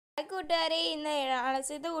കൂട്ടുകാരെ ഇന്ന് ഏഴാം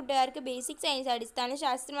ക്ലാസ്സിലത്തെ കൂട്ടുകാർക്ക് ബേസിക് സയൻസ് അടിസ്ഥാന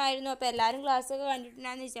ശാസ്ത്രമായിരുന്നു. അപ്പോൾ എല്ലാവരും ക്ലാസ്സൊക്കെ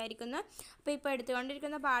കണ്ടിട്ടുണ്ടെന്ന് വിചാരിക്കുന്നു. അപ്പോൾ ഇപ്പോൾ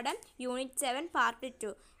എടുത്തുകൊണ്ടിരിക്കുന്ന പാഠം യൂണിറ്റ് 7 പാർട്ട്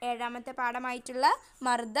 2 ഏഴാമത്തെ പാഠമായിട്ടുള്ള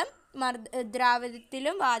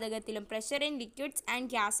ദ്രാവകത്തിലും വാതകത്തിലും pressure in liquids and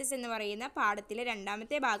gases എന്ന് പറയുന്ന പാഠത്തിലെ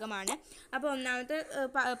രണ്ടാമത്തെ ഭാഗമാണ്. അപ്പോൾ ഒന്നാമത്തെ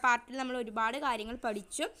പാർട്ടിൽ നമ്മൾ ഒരുപാട് കാര്യങ്ങൾ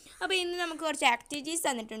പഠിച്ചു. അപ്പോൾ ഇന്ന് നമുക്ക് കുറച്ച് ആക്ടിവിറ്റീസ്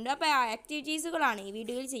തന്നിട്ടുണ്ട്. അപ്പോൾ ആ ആക്ടിവിറ്റീസുകളാണ് ഈ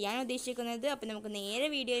വീഡിയോയിൽ ചെയ്യാൻ ഉദ്ദേശിക്കുന്നത്. അപ്പോൾ നമുക്ക് നേരെ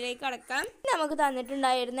വീഡിയോയിലേക്ക് കടക്കാം. നമുക്ക്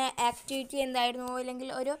തന്നിട്ടുണ്ടായിരുന്ന ആക്ടിവിറ്റി എന്തായിരുന്നു,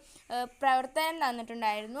 അല്ലെങ്കിൽ ഒരു പ്രവർത്തനം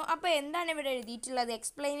തന്നിട്ടുണ്ടായിരുന്നു. അപ്പോൾ എന്താണ് ഇവിടെ എഴുതിയിട്ടുള്ളത്?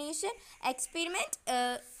 Explanation, experiment,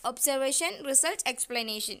 observation, result,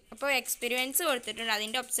 explanation. അപ്പോൾ എക്സ്പെരിമെൻറ്റ്സ് കൊടുത്തിട്ടുണ്ട്,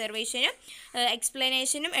 അതിൻ്റെ ഒബ്സർവേഷനും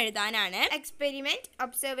എക്സ്പ്ലനേഷനും എഴുതാനാണ്. Experiment,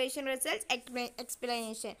 observation, result,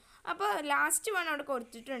 explanation. അപ്പോൾ ലാസ്റ്റ് വൺ അവിടെ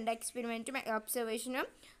കൊടുത്തിട്ടുണ്ട്, എക്സ്പെരിമെൻറ്റും ഒബ്സർവേഷനും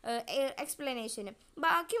എക്സ്പ്ലനേഷനും.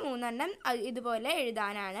 ബാക്കി മൂന്നെണ്ണം ഇതുപോലെ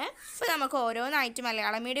എഴുതാനാണ്. അപ്പോൾ നമുക്ക് ഓരോന്നായിട്ട്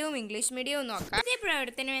മലയാളം മീഡിയവും ഇംഗ്ലീഷ് മീഡിയവും നോക്കാം. ഇതേ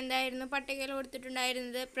പ്രവർത്തനം എന്തായിരുന്നു പട്ടികയിൽ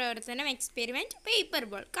കൊടുത്തിട്ടുണ്ടായിരുന്നത്? പ്രവർത്തനം എക്സ്പെരിമെൻറ്റ് പേപ്പർ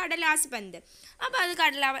ബോൾ, കടലാസ് പന്ത്. അപ്പോൾ അത്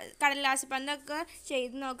കടലാസ് പന്തൊക്കെ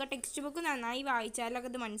ചെയ്ത് നോക്കുക. ടെക്സ്റ്റ് ബുക്ക് നന്നായി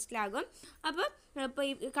വായിച്ചാലൊക്കെ അത് മനസ്സിലാകും. അപ്പോൾ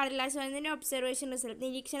ഈ കടലാസ് പന്തിൻ്റെ ഒബ്സർവേഷൻ റിസൾട്ട്,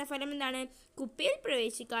 നിരീക്ഷണ ഫലം എന്താണ്? കുപ്പിയിൽ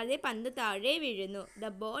പ്രവേശിക്കാതെ പന്ത് താഴെ വീഴുന്നു.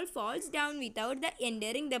 The ball falls down without the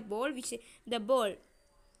entering the ball.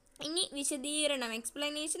 ഇനി വിശദീകരണം,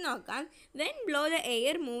 എക്സ്പ്ലനേഷൻ നോക്കാം. When blow the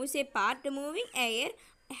air moves a part, moving air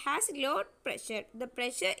has low pressure. The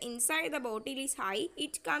pressure inside the bottle is high.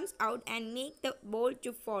 It comes out and make the ball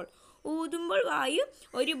to fall. ഊതുമ്പോൾ വായു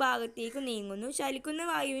ഒരു ഭാഗത്തേക്ക് നീങ്ങുന്നു. ചലിക്കുന്ന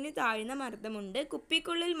വായുവിന് താഴ്ന്ന മർദ്ദമുണ്ട്.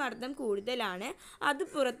 കുപ്പിക്കുള്ളിൽ മർദ്ദം കൂടുതലാണ്. അത്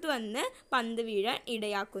പുറത്തു വന്ന് പന്ത് വീഴാൻ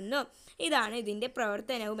ഇടയാക്കുന്നു. ഇതാണ് ഇതിൻ്റെ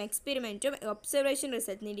പ്രവർത്തനവും എക്സ്പെരിമെൻറ്റും ഒബ്സർവേഷൻ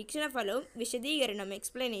റിസൾട്ട്, നിരീക്ഷണ ഫലവും വിശദീകരണവും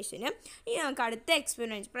എക്സ്പ്ലനേഷനും. ഇനി നമുക്ക് അടുത്ത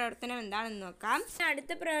എക്സ്പെരിമെൻറ്റ് പ്രവർത്തനം എന്താണെന്ന് നോക്കാം.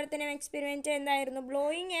 അടുത്ത പ്രവർത്തനം എക്സ്പെരിമെൻറ്റ് എന്തായിരുന്നു?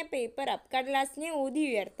 ബ്ലോയിങ് എ പേപ്പർ അപ്പ്, കടലാസിനെ ഊതി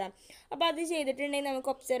ഉയർത്താം. അപ്പോൾ അത് ചെയ്തിട്ടുണ്ടെങ്കിൽ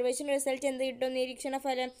നമുക്ക് ഒബ്സർവേഷൻ റിസൾട്ട് എന്ത് കിട്ടും? നിരീക്ഷണ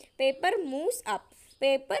ഫലം പേപ്പർ മൂവ്സ് അപ്പ്,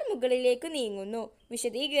 പേപ്പർ മുകളിലേക്ക് നീങ്ങുന്നു.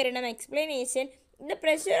 വിശദീകരണം explanation, the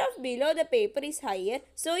pressure of below the paper is higher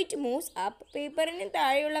so it moves up. പേപ്പറിന്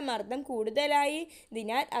താഴെയുള്ള മർദ്ദം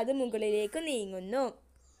കൂടുതലായതിനാൽ അത് മുകളിലേക്ക് നീങ്ങുന്നു.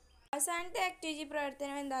 അവസാനത്തെ ആക്ടിവിറ്റി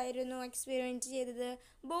പ്രവർത്തനം എന്തായിരുന്നു എക്സ്പെരിമെൻറ്റ് ചെയ്തത്?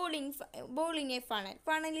 ബോളിങ് എ ഫണൽ,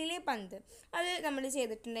 ഫണലിലെ പന്ത്. അത് നമ്മൾ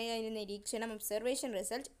ചെയ്തിട്ടുണ്ടെങ്കിൽ അതിൻ്റെ നിരീക്ഷണം observation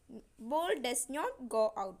result, ball does not go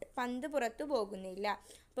out, പന്ത് പുറത്തു പോകുന്നില്ല.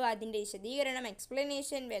 അപ്പോൾ അതിൻ്റെ വിശദീകരണം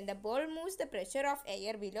explanation, when the ball moves the pressure of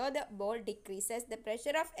air below the ball decreases, the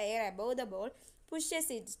pressure of air above the ball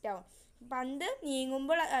pushes it down. പന്ത്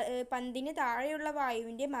നീങ്ങുമ്പോൾ പന്തിന് താഴെയുള്ള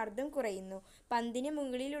വായുവിൻ്റെ മർദ്ദം കുറയുന്നു. പന്തിന്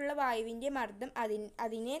മുകളിലുള്ള വായുവിൻ്റെ മർദ്ദം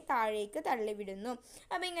അതിനെ താഴേക്ക് തള്ളിവിടുന്നു.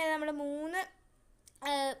 അപ്പോൾ ഇങ്ങനെ നമ്മൾ 3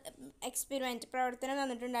 എക്സ്പെരിമെൻറ്റ് പ്രവർത്തനം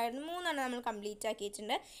തന്നിട്ടുണ്ടായിരുന്നു. 3 നമ്മൾ കംപ്ലീറ്റ്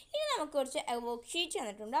ആക്കിയിട്ടുണ്ട്. ഇനി നമുക്ക് കുറച്ച് വർക്ക്ഷീറ്റ്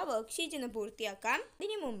തന്നിട്ടുണ്ട്. ആ വർക്ക്ഷീറ്റ് ഒന്ന് പൂർത്തിയാക്കാം.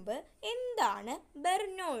 ഇതിനു മുമ്പ് എന്താണ്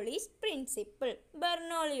ബെർണോളിസ് പ്രിൻസിപ്പിൾ,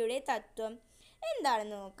 ബെർണോളിയുടെ തത്വം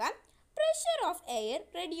എന്താണെന്ന് നോക്കാം. Pressure of air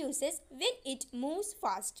reduces when it moves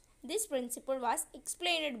fast. This principle was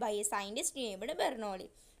explained by a scientist named Bernoulli.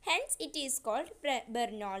 Hence, it is called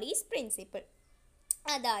Bernoulli's principle.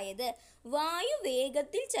 അതായത് വായു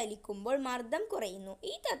വേഗത്തിൽ ചലിക്കുമ്പോൾ മർദ്ദം കുറയുന്നു.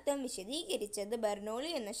 ഈ തത്വം വിശദീകരിച്ചത് ബെർണോളി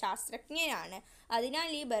എന്ന ശാസ്ത്രജ്ഞനാണ്. അതിനാൽ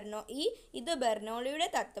ഇത് ബെർണോളിയുടെ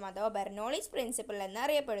തത്വം അഥവാ ബെർണോളിസ് പ്രിൻസിപ്പിൾ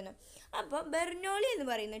എന്നറിയപ്പെടുന്നു. അപ്പോൾ ബെർണോളി എന്ന്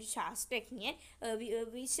പറയുന്ന ഒരു ശാസ്ത്രജ്ഞൻ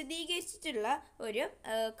വിശദീകരിച്ചിട്ടുള്ള ഒരു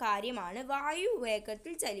കാര്യമാണ് വായു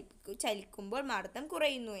വേഗത്തിൽ ചലിക്കുമ്പോൾ മർദ്ദം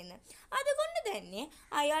കുറയുന്നു എന്ന്. അതുകൊണ്ട് തന്നെ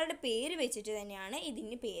അയാളുടെ പേര് വെച്ചിട്ട് തന്നെയാണ്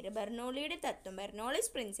ഇതിന് പേര് ബെർണോളിയുടെ തത്വം,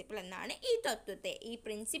 ബെർണോളിസ് പ്രിൻസിപ്പിൾ എന്നാണ് ഈ തത്വത്തെ, ഈ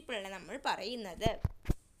പ്രിൻസിപ്പിളിനെ നമ്മൾ പറയുന്നത്.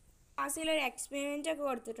 ക്ലാസ്സിലൊരു എക്സ്പെരിമെൻ്റ് ഒക്കെ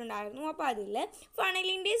കൊടുത്തിട്ടുണ്ടായിരുന്നു. അപ്പോൾ അതിൽ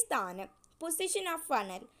ഫണലിൻ്റെ സ്ഥാനം, പൊസിഷൻ ഓഫ്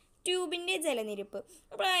ഫണൽ, ട്യൂബിൻ്റെ ജലനിരപ്പ്.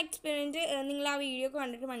 അപ്പോൾ ആ എക്സ്പെരിമെൻറ്റ് നിങ്ങൾ ആ വീഡിയോ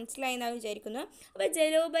കണ്ടിട്ട് മനസ്സിലായെന്നാണ് വിചാരിക്കുന്നു. അപ്പോൾ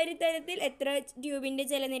ജലോപരിതലത്തിൽ എത്ര ട്യൂബിൻ്റെ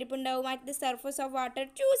ജലനിരപ്പ് ഉണ്ടാവും? At the surface of water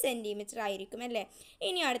 2 centimetre ആയിരിക്കും അല്ലേ.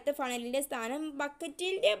 ഇനി അടുത്ത ഫണലിൻ്റെ സ്ഥാനം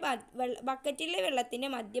ബക്കറ്റിലെ വെള്ളത്തിൻ്റെ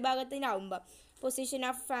മധ്യഭാഗത്തിലാവുമ്പോൾ position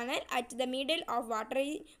of funnel at the middle of water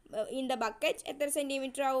in the bucket എത്ര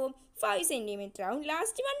സെൻറ്റിമീറ്റർ ആവും? 5 സെൻറ്റിമീറ്റർ ആവും.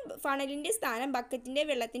 ലാസ്റ്റ് വൺ ഫണലിൻ്റെ സ്ഥാനം ബക്കറ്റിൻ്റെ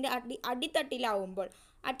വെള്ളത്തിൻ്റെ അടിത്തട്ടിലാവുമ്പോൾ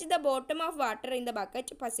at the bottom of water in the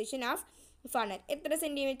bucket position of funnel എത്ര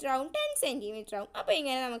സെൻറ്റിമീറ്റർ ആവും? 10 സെൻറ്റിമീറ്റർ ആവും. അപ്പോൾ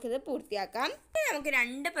ഇങ്ങനെ നമുക്കിത് പൂർത്തിയാക്കാം. നമുക്ക്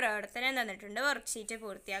 2 പ്രവർത്തനം തന്നിട്ടുണ്ട്, വർക്ക്ഷീറ്റ്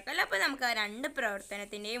പൂർത്തിയാക്കാം. അപ്പോൾ നമുക്ക് ആ 2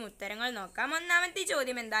 പ്രവർത്തനത്തിൻ്റെയും ഉത്തരങ്ങൾ നോക്കാം. ഒന്നാമത്തെ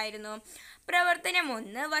ചോദ്യം എന്തായിരുന്നു? പ്രവർത്തനം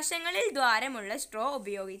 1, വശങ്ങളിൽ ദ്വാരമുള്ള സ്ട്രോ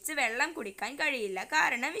ഉപയോഗിച്ച് വെള്ളം കുടിക്കാൻ കഴിയില്ല,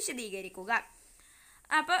 കാരണം വിശദീകരിക്കുക.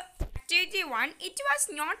 അപ്പോൾ activity 1, it was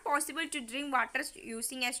not possible to drink water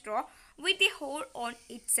using A straw with a whole on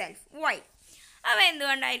it self. Y? അപ്പോൾ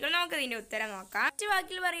എന്തുകൊണ്ടായിരിക്കും നമുക്ക് ഇതിൻ്റെ ഉത്തരം നോക്കാം. മറ്റു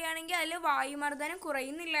വാക്കിൽ പറയുകയാണെങ്കിൽ അതിൽ വായുമർദ്ദനം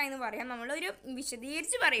കുറയുന്നില്ല എന്ന് പറയാം. നമ്മളൊരു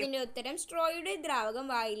വിശദീകരിച്ച് പറയും. ഇതിൻ്റെ ഉത്തരം സ്ട്രോയുടെ ദ്രാവകം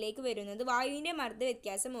വായുവിലേക്ക് വരുന്നത് വായുവിൻ്റെ മർദ്ദ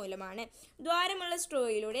വ്യത്യാസം മൂലമാണ്. ദ്വാരമുള്ള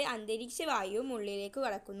സ്ട്രോയിലൂടെ അന്തരീക്ഷ വായുവും ഉള്ളിലേക്ക്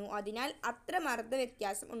കടക്കുന്നു. അതിനാൽ അത്ര മർദ്ദ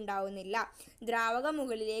വ്യത്യാസം ഉണ്ടാവുന്നില്ല. ദ്രാവകം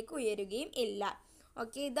മുകളിലേക്ക് ഉയരുകയും ഇല്ല.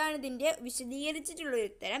 ഓക്കെ, ഇതാണ് ഇതിൻ്റെ വിശദീകരിച്ചിട്ടുള്ള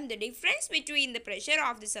ഉത്തരം. The difference between the pressure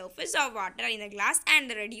of the surface of water in the glass and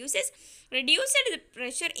the reduced the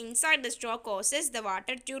pressure inside the straw causes the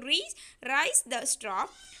water to rise the straw.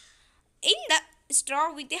 In the straw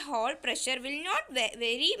with a hole, pressure will not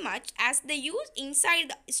vary much as the use inside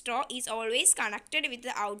the straw is always connected with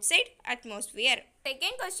the outside atmosphere.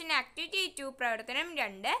 Second question, activity 2, പ്രവർത്തനം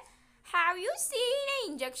 2. Have you seen an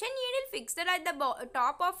injection needle fixed at the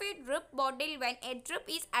top of a drip bottle when a drip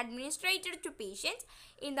is administered to patients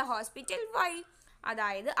in the hospital? Why?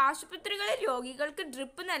 അതായത് ആശുപത്രികളിൽ രോഗികൾക്ക്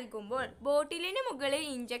drip നൽകുമ്പോൾ ബോട്ടിലിന് മുകളിൽ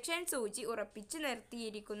injection സൂചി ഉറപ്പിച്ച്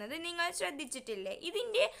നിർത്തിയിരിക്കുന്നത് നിങ്ങൾ ശ്രദ്ധിച്ചിട്ടില്ലേ?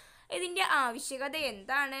 ഇതിൻ്റെ ആവശ്യകത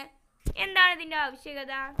എന്താണ് ഇതിൻ്റെ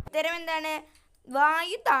ആവശ്യകത? ഉത്തരം എന്താണ്?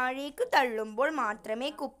 വായു താഴേക്ക് തള്ളുമ്പോൾ മാത്രമേ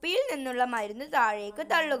കുപ്പിയിൽ നിന്നുള്ള മരുന്ന് താഴേക്ക്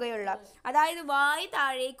തള്ളുകയുള്ളൂ. അതായത് വായു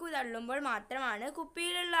താഴേക്ക് തള്ളുമ്പോൾ മാത്രമാണ്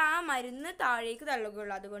കുപ്പിയിലുള്ള ആ മരുന്ന് താഴേക്ക്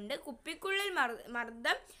തള്ളുകയുള്ളൂ. അതുകൊണ്ട് കുപ്പിക്കുള്ളിൽ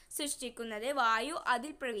മർദ്ദം സൃഷ്ടിക്കുന്നത് വായു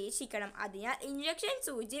അതിൽ പ്രവേശിക്കണം. അതിനാൽ ഇഞ്ചക്ഷൻ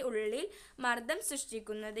സൂചി ഉള്ളിൽ മർദ്ദം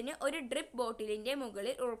സൃഷ്ടിക്കുന്നതിന് ഒരു ഡ്രിപ്പ് ബോട്ടിലിൻ്റെ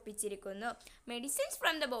മുകളിൽ ഉറപ്പിച്ചിരിക്കുന്നു. Medicines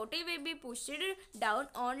from the bottle will be pushed down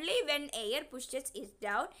only when air pushes it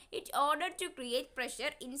down. It order to create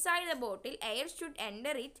pressure inside the bottle air should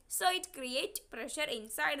enter it, so it create pressure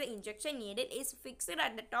inside the injection needle is fixed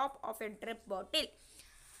at the top of a drip bottle.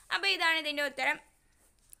 അപ്പോൾ ഇതാണ് ഇതിൻ്റെ ഉത്തരം.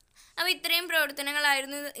 അപ്പോൾ ഇത്രയും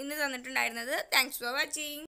പ്രവർത്തനങ്ങളായിരുന്നു ഇന്ന് തന്നിട്ടുണ്ടായിരുന്നത്. Thanks for watching.